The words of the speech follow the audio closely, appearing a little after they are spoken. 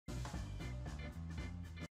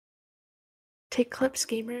Take clips,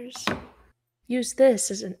 gamers. Use this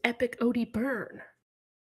as an epic Odie burn.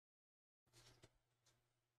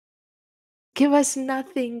 Give us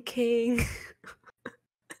nothing, King.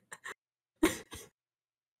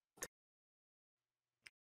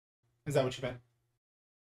 Is that what you meant?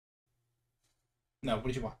 No, what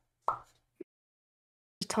did you want?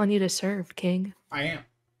 Just telling you to serve, King. I am.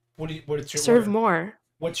 What is your Serve order? more.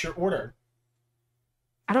 What's your order?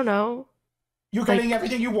 I don't know. You're getting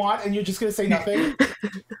everything you want and you're just gonna say nothing?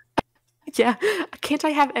 Yeah. Can't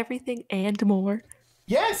I have everything and more?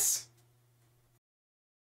 Yes!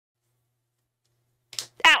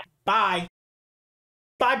 Ow! Bye.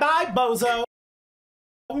 Bye-bye, bozo!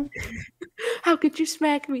 How could you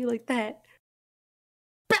smack me like that?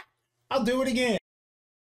 I'll do it again.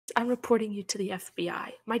 I'm reporting you to the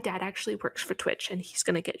FBI. My dad actually works for Twitch, and he's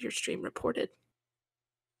gonna get your stream reported.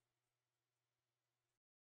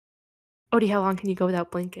 Odie, how long can you go without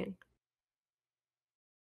blinking?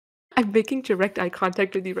 I'm making direct eye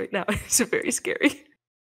contact with you right now. It's very scary.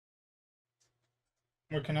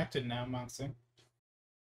 We're connected now, Moxie.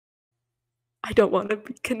 I don't want to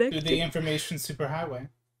be connected. Through the information superhighway.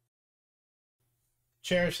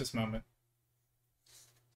 Cherish this moment.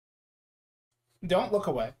 Don't look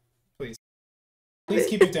away, please. Please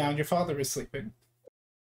keep it down. Your father is sleeping.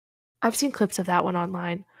 I've seen clips of that one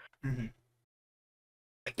online. Mm-hmm.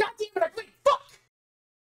 God damn it, I clicked fuck!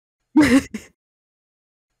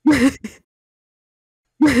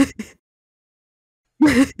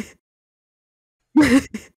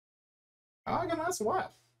 Oh, I got a nice wife.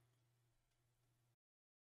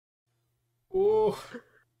 Oh.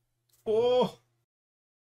 Oh.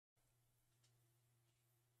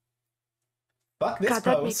 Fuck this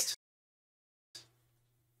post.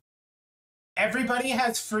 Everybody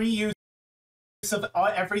has free use of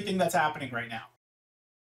everything that's happening right now.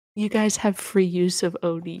 You guys have free use of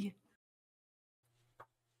Odie.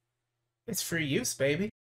 It's free use, baby.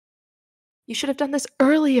 You should have done this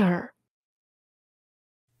earlier.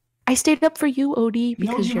 I stayed up for you, Odie,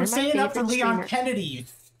 because you you're were my staying up for favorite Leon streamer. Kennedy, you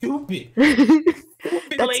stupid.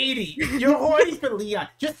 Stupid lady. You're horny for Leon.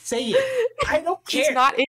 Just say it. I don't care. He's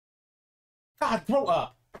not in. God, grow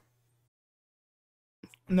up.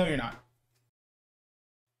 No, you're not.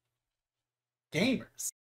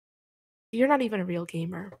 Gamers. You're not even a real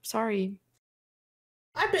gamer. Sorry.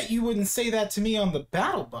 I bet you wouldn't say that to me on the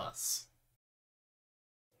battle bus.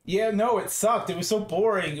 Yeah, no, it sucked. It was so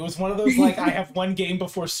boring. It was one of those, like, I have one game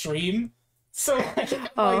before stream. So,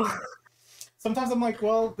 like, sometimes I'm like,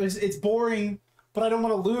 well, it's boring, but I don't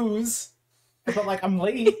want to lose. But, like, I'm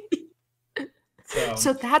late.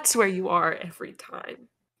 So that's where you are every time.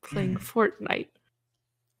 Playing Fortnite.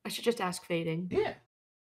 I should just ask Fading. Yeah.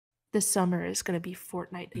 This summer is going to be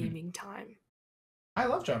Fortnite aiming time. I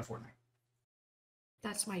love John Fortnite.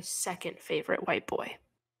 That's my second favorite white boy.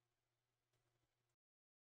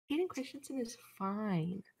 Hayden Christensen is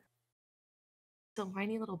fine. He's a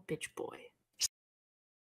whiny little bitch boy.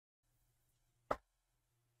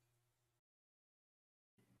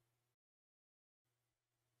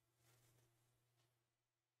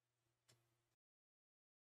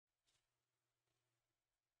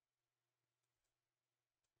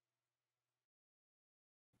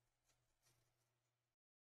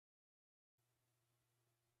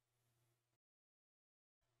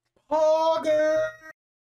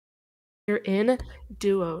 You're in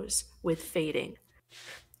duos with Fading.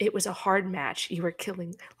 It was a hard match. You were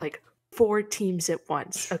killing like 4 teams at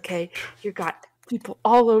once, okay? You got people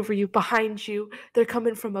all over you, behind you. They're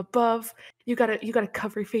coming from above. You gotta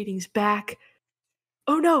cover Fading's back.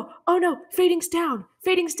 Oh no, Fading's down.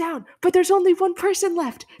 But there's only one person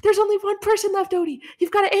left. Odie.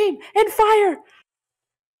 You've gotta aim and fire.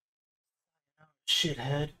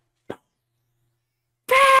 Shithead.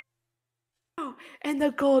 And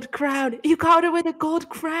the gold crown. You got it with a gold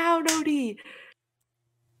crown, Odie.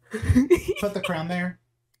 Put the crown there.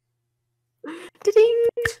 Da-ding.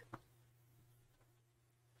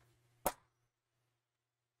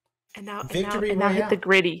 And now hit the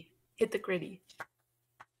gritty. Hit the gritty.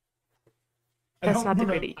 That's not the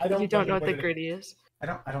gritty. You don't know what the gritty is. I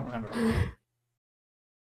don't remember.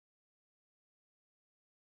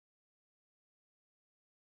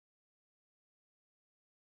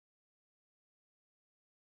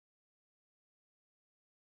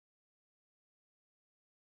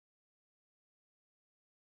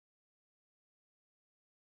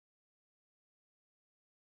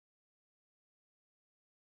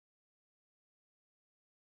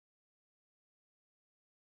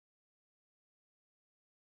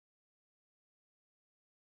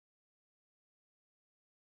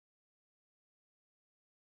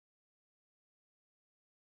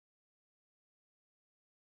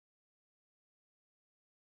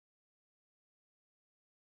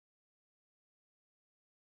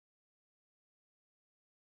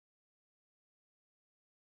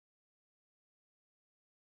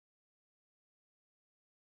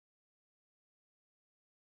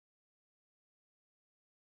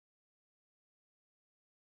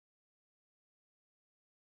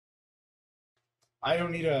 I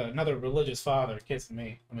don't need another religious father kissing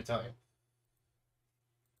me, let me tell you.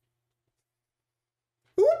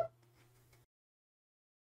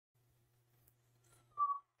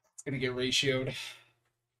 It's gonna get ratioed.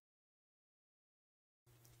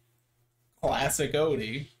 Classic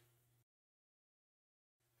Odie.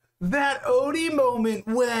 That Odie moment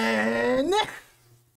when...